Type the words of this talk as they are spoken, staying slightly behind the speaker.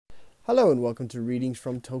Hello and welcome to Readings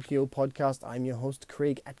from Tokyo podcast. I'm your host,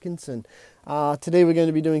 Craig Atkinson. Today we're going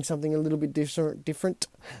to be doing something a little bit different.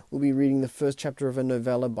 We'll be reading the first chapter of a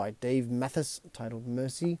novella by Dave Mathis titled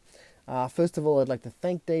Mercy. First of all, I'd like to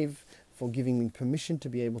thank Dave for giving me permission to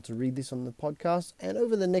be able to read this on the podcast. And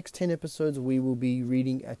over the next 10 episodes, we will be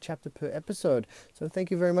reading a chapter per episode. So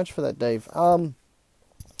thank you very much for that, Dave.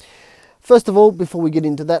 First of all, before we get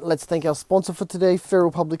into that, let's thank our sponsor for today,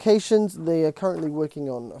 Feral Publications. They are currently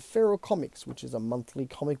working on Feral Comics, which is a monthly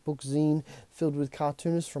comic book zine filled with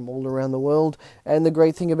cartoonists from all around the world. And the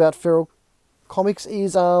great thing about Feral Comics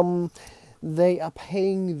is they are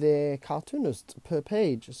paying their cartoonists per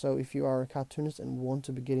page. So if you are a cartoonist and want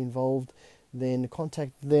to get involved, then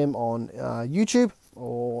contact them on YouTube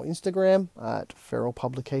or Instagram at Feral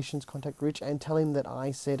Publications. Contact Rich and tell him that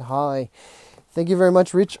I said hi. Thank you very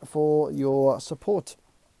much, Rich, for your support.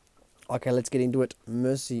 Okay, let's get into it.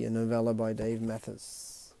 Mercy, a novella by Dave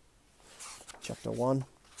Mathis. Chapter 1.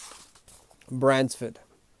 Bransford.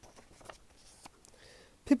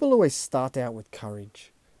 People always start out with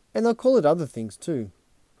courage, and they'll call it other things too.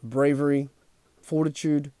 Bravery,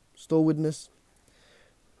 fortitude, stalwardness.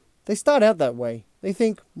 They start out that way. They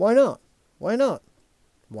think, why not? Why not?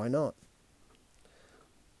 Why not?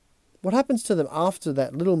 What happens to them after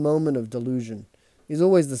that little moment of delusion is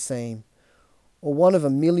always the same, or one of a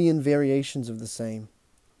million variations of the same.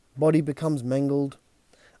 Body becomes mangled.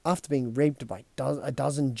 After being raped by a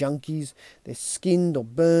dozen junkies, they're skinned or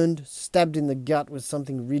burned, stabbed in the gut with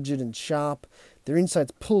something rigid and sharp, their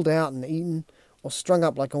insides pulled out and eaten, or strung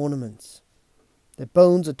up like ornaments. Their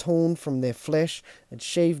bones are torn from their flesh and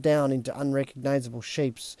shaved down into unrecognizable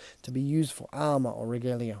shapes to be used for armor or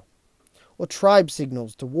regalia, or tribe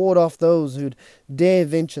signals to ward off those who'd dare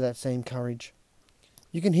venture that same courage.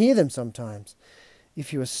 You can hear them sometimes,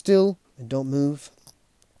 if you are still and don't move.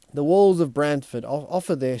 The walls of Bransford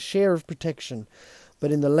offer their share of protection,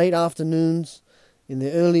 but in the late afternoons, in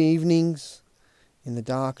the early evenings, in the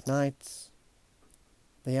dark nights,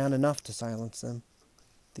 they aren't enough to silence them.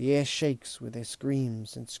 The air shakes with their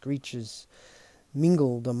screams and screeches,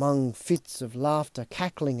 mingled among fits of laughter,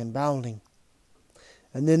 cackling and bowling.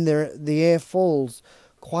 And then the air falls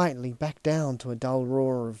quietly back down to a dull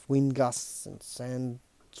roar of wind gusts and sand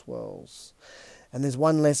swirls, and there's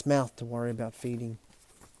one less mouth to worry about feeding.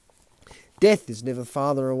 Death is never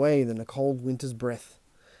farther away than a cold winter's breath.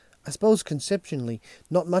 I suppose conceptually,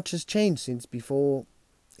 not much has changed since before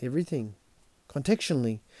everything.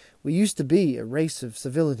 Contextually, we used to be a race of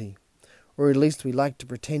civility, or at least we like to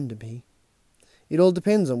pretend to be. It all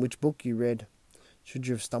depends on which book you read, should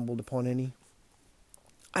you have stumbled upon any.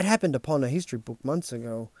 I'd happened upon a history book months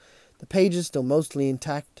ago, the pages still mostly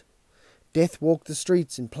intact. Death walked the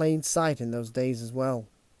streets in plain sight in those days as well.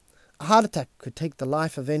 A heart attack could take the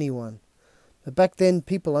life of anyone, but back then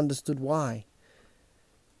people understood why.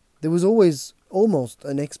 There was always almost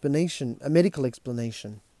an explanation, a medical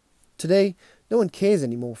explanation. Today, no one cares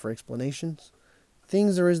anymore for explanations.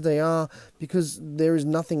 Things are as they are because there is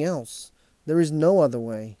nothing else. There is no other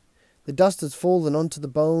way. The dust has fallen onto the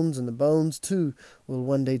bones, and the bones, too, will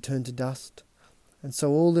one day turn to dust. And so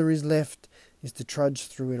all there is left is to trudge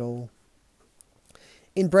through it all.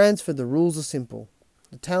 In Bransford, the rules are simple.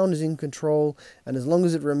 The town is in control, and as long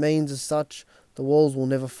as it remains as such, the walls will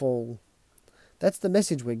never fall. That's the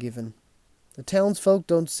message we're given. The townsfolk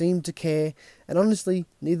don't seem to care, and honestly,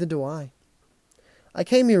 neither do I. I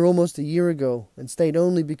came here almost a year ago, and stayed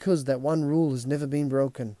only because that one rule has never been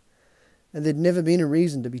broken. And there'd never been a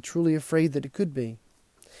reason to be truly afraid that it could be.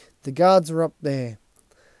 The guards are up there,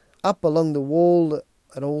 up along the wall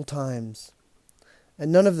at all times, and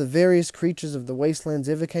none of the various creatures of the wastelands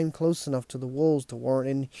ever came close enough to the walls to warrant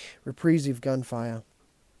any reprise of gunfire.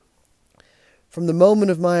 From the moment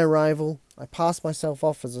of my arrival, I passed myself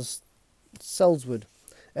off as a sellsword,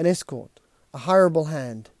 an escort, a hireable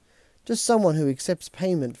hand, just someone who accepts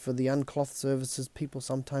payment for the unclothed services people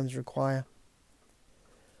sometimes require.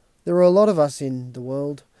 There are a lot of us in the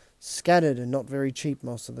world, scattered and not very cheap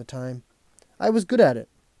most of the time. I was good at it,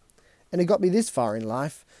 and it got me this far in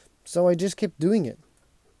life, so I just kept doing it.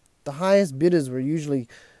 The highest bidders were usually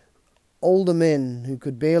older men who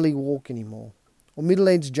could barely walk anymore, or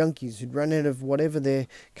middle-aged junkies who'd run out of whatever their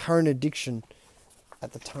current addiction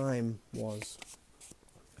at the time was,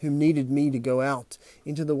 whom needed me to go out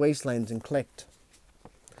into the wastelands and collect.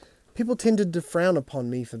 People tended to frown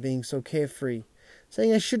upon me for being so carefree,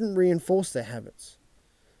 saying I shouldn't reinforce their habits.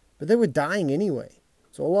 But they were dying anyway,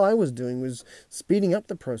 so all I was doing was speeding up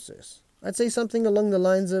the process. I'd say something along the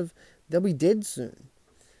lines of, they'll be dead soon.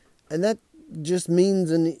 And that just means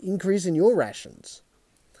an increase in your rations.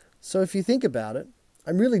 So if you think about it,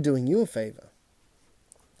 I'm really doing you a favor.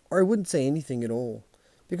 Or I wouldn't say anything at all,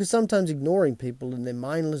 because sometimes ignoring people and their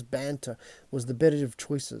mindless banter was the better of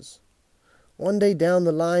choices. One day down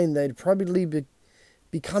the line, they'd probably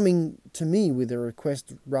be coming to me with a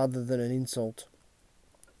request rather than an insult.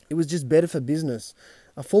 It was just better for business,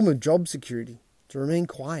 a form of job security, to remain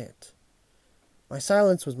quiet. My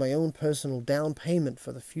silence was my own personal down payment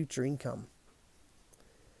for the future income.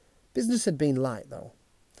 Business had been light, though,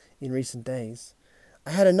 in recent days.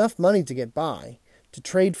 I had enough money to get by, to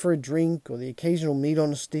trade for a drink or the occasional meat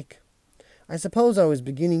on a stick. I suppose I was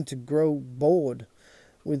beginning to grow bored.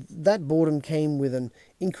 With that boredom came with an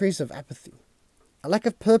increase of apathy. A lack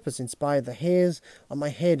of purpose inspired the hairs on my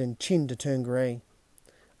head and chin to turn grey.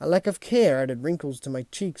 A lack of care added wrinkles to my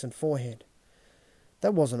cheeks and forehead.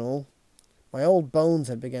 That wasn't all. My old bones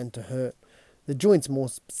had begun to hurt, the joints more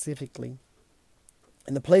specifically.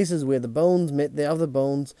 And the places where the bones met the other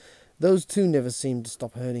bones, those too never seemed to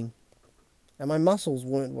stop hurting. And my muscles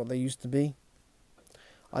weren't what they used to be.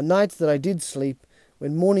 On nights that I did sleep,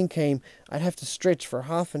 when morning came, I'd have to stretch for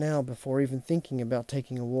half an hour before even thinking about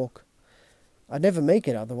taking a walk. I'd never make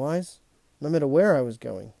it otherwise, no matter where I was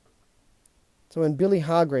going. So when Billy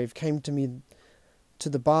Hargrave came to me to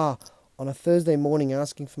the bar on a Thursday morning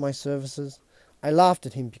asking for my services, I laughed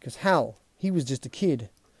at him because hell, he was just a kid,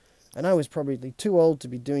 and I was probably too old to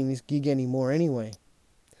be doing this gig anymore anyway.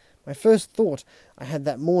 My first thought I had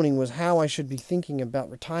that morning was how I should be thinking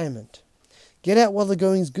about retirement. Get out while the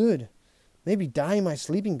going's good. Maybe die in my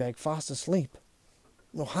sleeping bag fast asleep.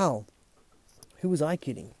 Well, how? Who was I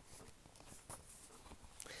kidding?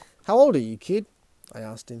 How old are you, kid? I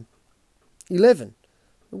asked him. 11.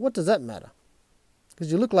 But what does that matter?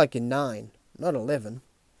 Because you look like you're 9, not 11.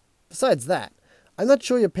 Besides that, I'm not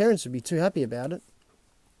sure your parents would be too happy about it.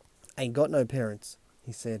 I ain't got no parents,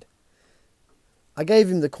 he said. I gave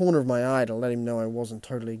him the corner of my eye to let him know I wasn't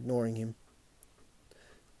totally ignoring him.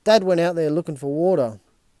 Dad went out there looking for water.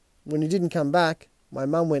 When he didn't come back, my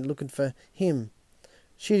mum went looking for him.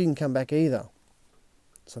 She didn't come back either.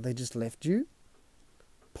 So they just left you?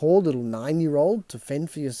 Poor little 9-year-old to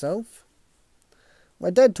fend for yourself? My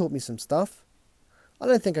dad taught me some stuff. I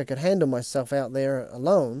don't think I could handle myself out there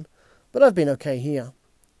alone, but I've been okay here.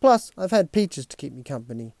 Plus, I've had Peaches to keep me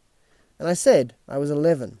company. And I said I was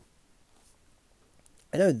 11.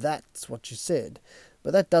 I know that's what you said,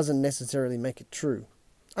 but that doesn't necessarily make it true.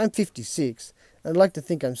 I'm 56, and I'd like to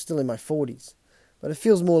think I'm still in my 40s, but it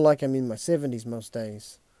feels more like I'm in my 70s most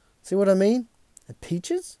days. See what I mean? And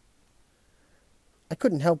Peaches? I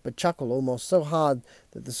couldn't help but chuckle almost so hard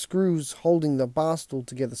that the screws holding the bar stool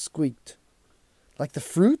together squeaked. Like the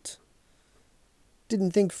fruit?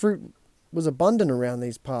 Didn't think fruit was abundant around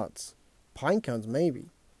these parts. Pine cones, maybe.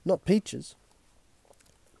 Not Peaches.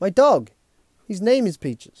 My dog! His name is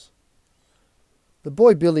Peaches. The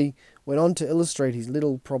boy Billy went on to illustrate his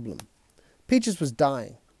little problem. Peaches was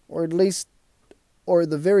dying, or at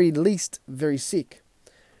the very least, very sick.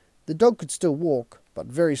 The dog could still walk, but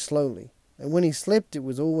very slowly, and when he slept it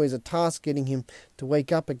was always a task getting him to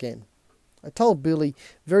wake up again. I told Billy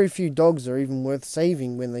very few dogs are even worth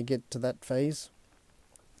saving when they get to that phase.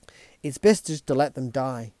 It's best just to let them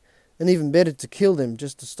die, and even better to kill them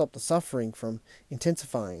just to stop the suffering from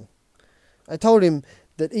intensifying. I told him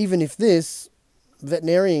that even if this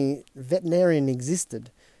veterinarian existed,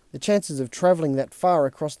 the chances of travelling that far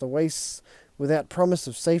across the wastes without promise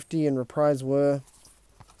of safety and reprise were...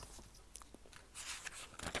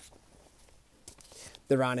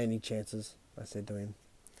 There aren't any chances, I said to him.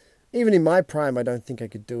 Even in my prime, I don't think I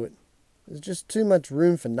could do it. There's just too much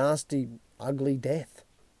room for nasty, ugly death.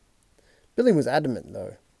 Billy was adamant,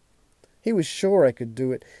 though. He was sure I could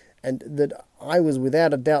do it, and that I was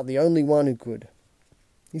without a doubt the only one who could.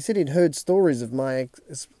 He said he'd heard stories of my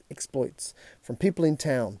exploits from people in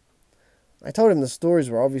town. I told him the stories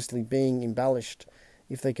were obviously being embellished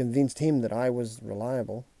if they convinced him that I was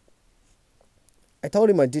reliable. I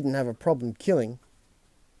told him I didn't have a problem killing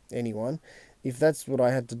anyone, if that's what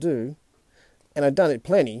I had to do, and I'd done it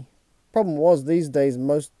plenty. Problem was, these days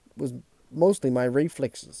was mostly my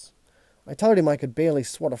reflexes. I told him I could barely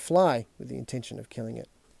swat a fly with the intention of killing it.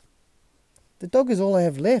 The dog is all I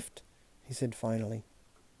have left, he said finally.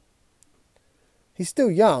 He's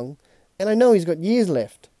still young, and I know he's got years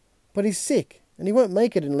left, but he's sick, and he won't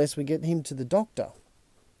make it unless we get him to the doctor.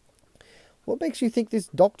 What makes you think this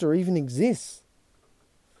doctor even exists?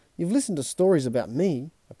 You've listened to stories about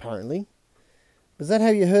me, apparently. Was that how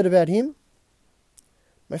you heard about him?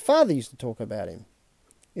 My father used to talk about him.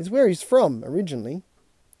 It's where he's from, originally.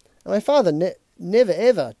 And my father never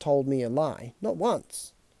ever told me a lie, not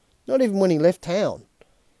once. Not even when he left town.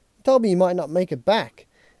 He told me he might not make it back,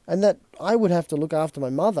 and that I would have to look after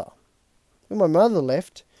my mother. When my mother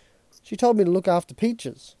left, She told me to look after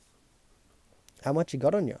Peaches. How much you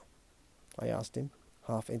got on you? I asked him,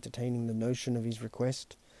 half entertaining the notion of his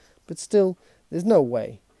request. But still, there's no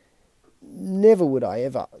way. Never would I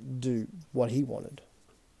ever do what he wanted.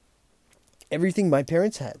 Everything my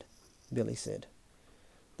parents had, Billy said.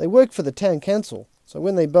 They worked for the town council, so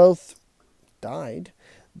when they both died,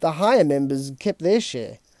 the higher members kept their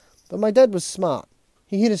share. But my dad was smart.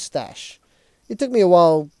 He hid a stash. It took me a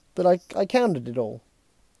while, but I counted it all.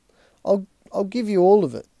 I'll give you all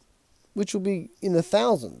of it, which will be in the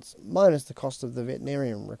thousands, minus the cost of the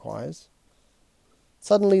veterinarian requires.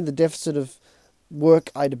 Suddenly the deficit of work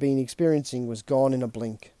I'd been experiencing was gone in a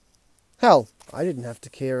blink. Hell, I didn't have to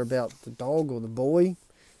care about the dog or the boy.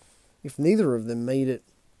 If neither of them made it,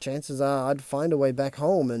 chances are I'd find a way back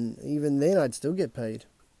home, and even then I'd still get paid.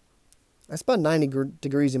 I spun 90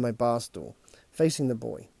 degrees in my bar stool, facing the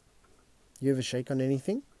boy. You ever shake on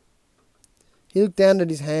anything? He looked down at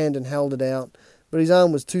his hand and held it out, but his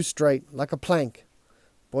arm was too straight, like a plank.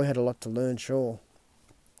 Boy had a lot to learn, sure.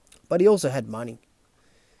 But he also had money.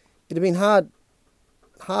 It had been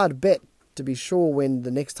hard bet to be sure when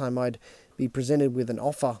the next time I'd be presented with an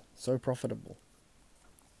offer so profitable.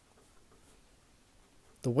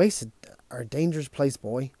 The wastes are a dangerous place,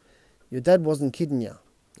 boy. Your dad wasn't kidding you,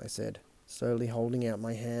 I said, slowly holding out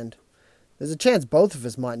my hand. There's a chance both of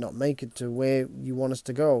us might not make it to where you want us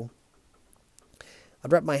to go. I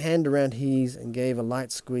wrapped my hand around his and gave a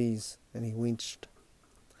light squeeze, and he winced.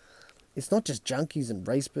 It's not just junkies and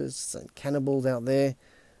rapists and cannibals out there,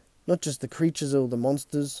 not just the creatures or the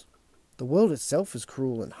monsters. The world itself is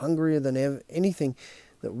cruel and hungrier than anything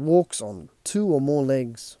that walks on 2 or more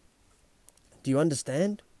legs. Do you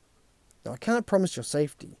understand? Now, I can't promise your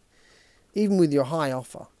safety, even with your high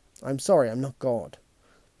offer. I'm sorry, I'm not God.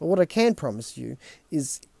 But what I can promise you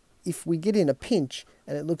is if we get in a pinch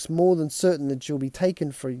and it looks more than certain that you'll be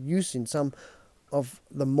taken for use in some of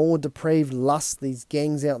the more depraved lusts these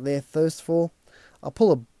gangs out there thirst for, I'll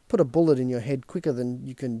put a bullet in your head quicker than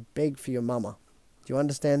you can beg for your mama. Do you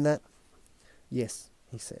understand that? Yes,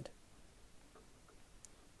 he said.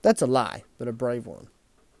 That's a lie, but a brave one,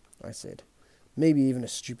 I said. Maybe even a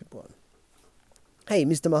stupid one. Hey,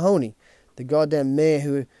 Mr. Mahoney, the goddamn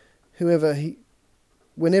mayor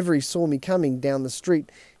whenever he saw me coming down the street,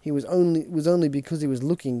 it was only because he was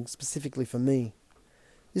looking specifically for me.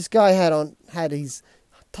 This guy had his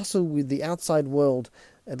tussle with the outside world,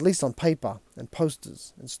 at least on paper, and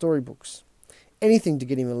posters, and storybooks. Anything to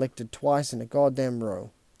get him elected twice in a goddamn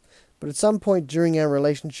row. But at some point during our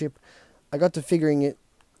relationship, I got to figuring it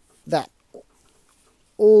that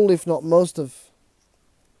all, if not most of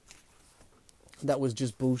that was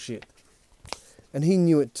just bullshit. And he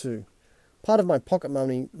knew it too. Part of my pocket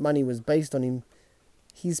money was based on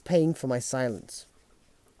his paying for my silence.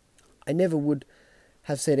 I never would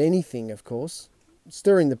have said anything, of course.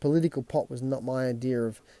 Stirring the political pot was not my idea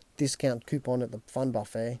of discount coupon at the fun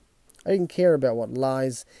buffet. I didn't care about what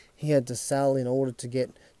lies he had to sell in order to get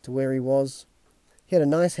to where he was. He had a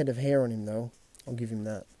nice head of hair on him, though. I'll give him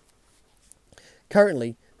that.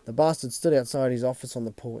 Currently, the bastard stood outside his office on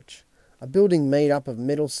the porch. A building made up of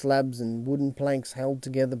metal slabs and wooden planks held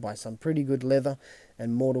together by some pretty good leather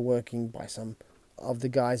and mortar working by some of the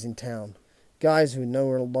guys in town. Guys who are no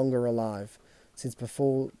longer alive, since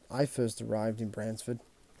before I first arrived in Bransford.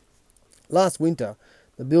 Last winter,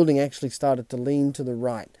 the building actually started to lean to the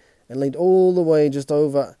right and leaned all the way just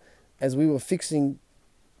over as we were fixing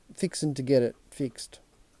to get it fixed.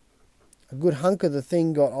 A good hunk of the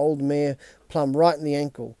thing got old Mayor plumb right in the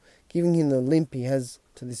ankle, giving him the limp he has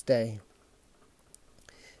to this day.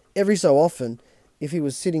 Every so often, if he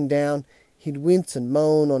was sitting down, he'd wince and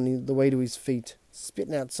moan on the way to his feet,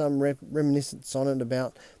 spitting out some reminiscent sonnet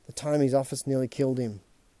about the time his office nearly killed him.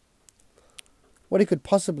 What he could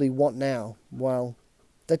possibly want now, well,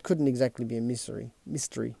 that couldn't exactly be a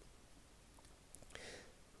mystery.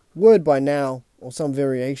 Word by now, or some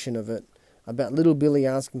variation of it, about little Billy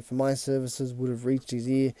asking for my services would have reached his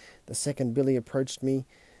ear the second Billy approached me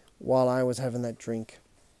while I was having that drink.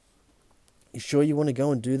 You sure you want to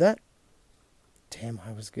go and do that? Damn,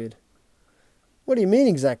 I was good. What do you mean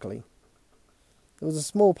exactly? There was a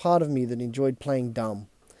small part of me that enjoyed playing dumb.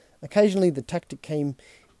 Occasionally the tactic came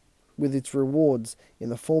with its rewards in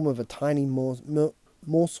the form of a tiny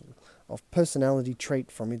morsel of personality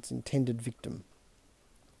trait from its intended victim.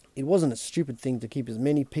 It wasn't a stupid thing to keep as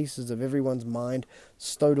many pieces of everyone's mind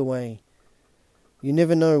stowed away. You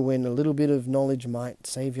never know when a little bit of knowledge might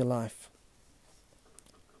save your life.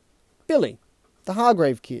 Billy, the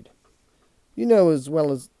Hargrave kid. You know as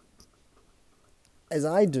well as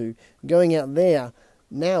I do, going out there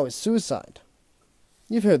now is suicide.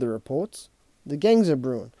 You've heard the reports. The gangs are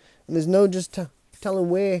brewing, And there's no just telling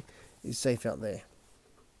where is safe out there.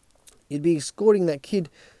 You'd be escorting that kid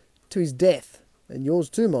to his death, and yours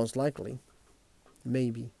too, most likely.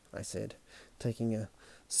 Maybe, I said, taking a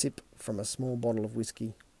sip from a small bottle of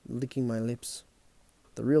whiskey, licking my lips.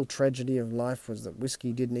 The real tragedy of life was that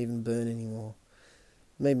whiskey didn't even burn anymore.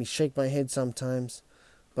 It made me shake my head sometimes,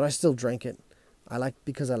 but I still drank it.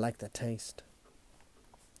 Because I liked the taste.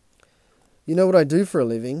 You know what I do for a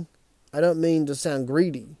living? I don't mean to sound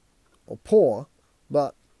greedy or poor,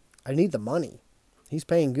 but I need the money. He's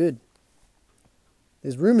paying good.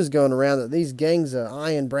 There's rumours going around that these gangs are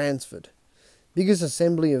Iron Bransford, biggest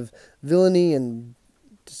assembly of villainy and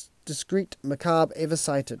discreet macabre ever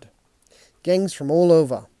sighted. Gangs from all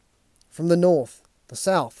over, from the north, the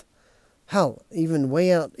south, hell, even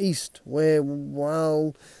way out east, where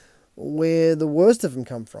the worst of them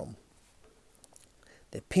come from.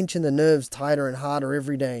 They're pinching the nerves tighter and harder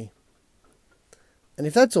every day. And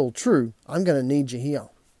if that's all true, I'm going to need you here.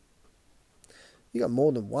 You got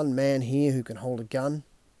more than one man here who can hold a gun?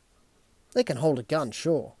 They can hold a gun,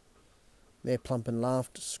 sure. Mayor Plumpin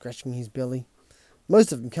laughed, scratching his belly.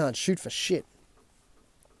 Most of them can't shoot for shit.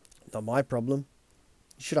 Not my problem.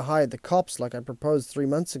 You should have hired the cops like I proposed 3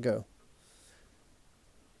 months ago.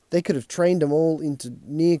 They could have trained them all into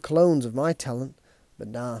near clones of my talent, but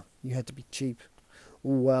nah, you had to be cheap.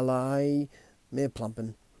 Well, Mayor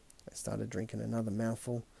Plumpin. I started drinking another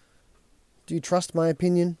mouthful. Do you trust my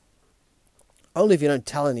opinion? Only if you don't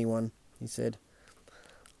tell anyone, he said.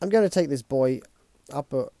 I'm going to take this boy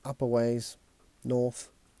up a ways, north.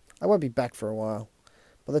 I won't be back for a while.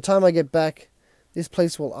 By the time I get back, this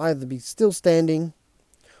place will either be still standing,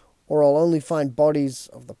 or I'll only find bodies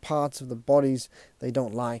of the parts of the bodies they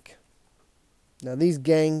don't like. Now these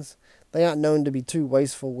gangs, they aren't known to be too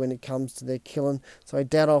wasteful when it comes to their killing, so I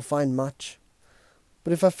doubt I'll find much.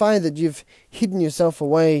 But if I find that you've hidden yourself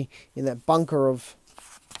away in that bunker of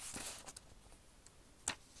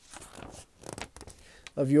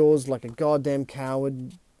yours like a goddamn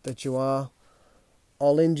coward that you are,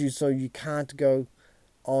 I'll end you so you can't go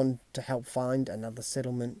on to help find another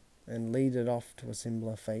settlement and lead it off to a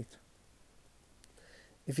similar fate.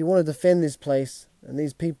 If you want to defend this place and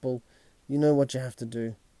these people, you know what you have to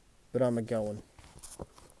do. But I'm a-going.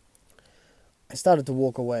 I started to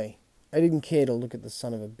walk away. I didn't care to look at the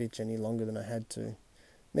son of a bitch any longer than I had to.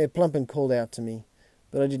 Mayor Plumpin called out to me,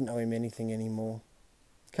 but I didn't owe him anything anymore.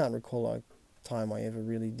 Can't recall a time I ever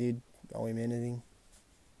really did owe him anything.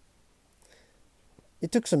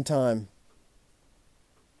 It took some time.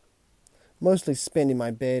 Mostly spent in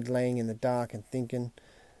my bed, laying in the dark and thinking.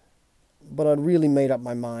 But I'd really made up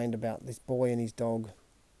my mind about this boy and his dog.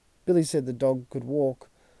 Billy said the dog could walk,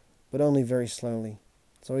 but only very slowly,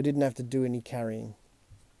 so I didn't have to do any carrying.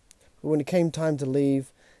 But when it came time to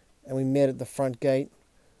leave, and we met at the front gate,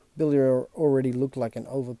 Billy already looked like an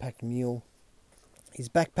overpacked mule. His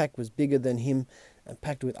backpack was bigger than him and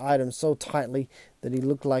packed with items so tightly that he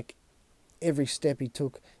looked like every step he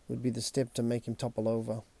took would be the step to make him topple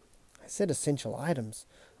over. I said essential items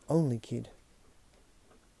only, kid.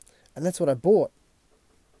 And that's what I bought.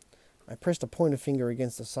 I pressed a pointer finger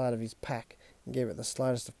against the side of his pack and gave it the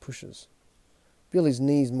slightest of pushes. Billy's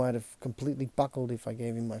knees might have completely buckled if I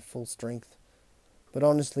gave him my full strength. But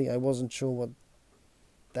honestly, I wasn't sure what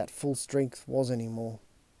that full strength was anymore.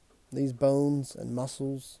 These bones and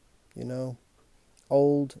muscles, you know,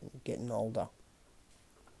 old and getting older.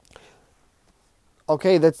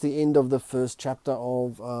 Okay, that's the end of the first chapter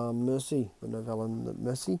of Mercy, the novella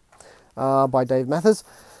Mercy, by Dave Mathers.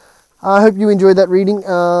 I hope you enjoyed that reading.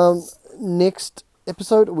 Next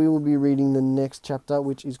episode, we will be reading the next chapter,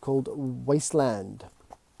 which is called Wasteland.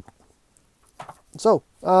 So,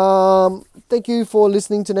 thank you for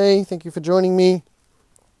listening today. Thank you for joining me.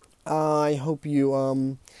 I hope you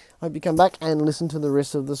come back and listen to the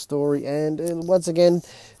rest of the story. And once again,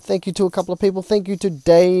 thank you to a couple of people. Thank you to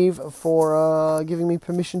Dave for giving me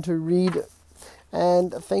permission to read.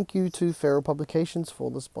 And thank you to Feral Publications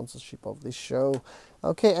for the sponsorship of this show.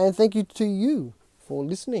 Okay, and thank you to you for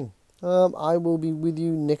listening. I will be with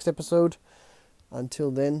you next episode.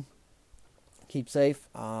 Until then, keep safe.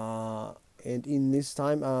 And in this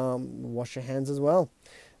time, wash your hands as well.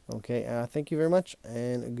 Okay, thank you very much,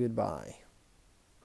 and goodbye.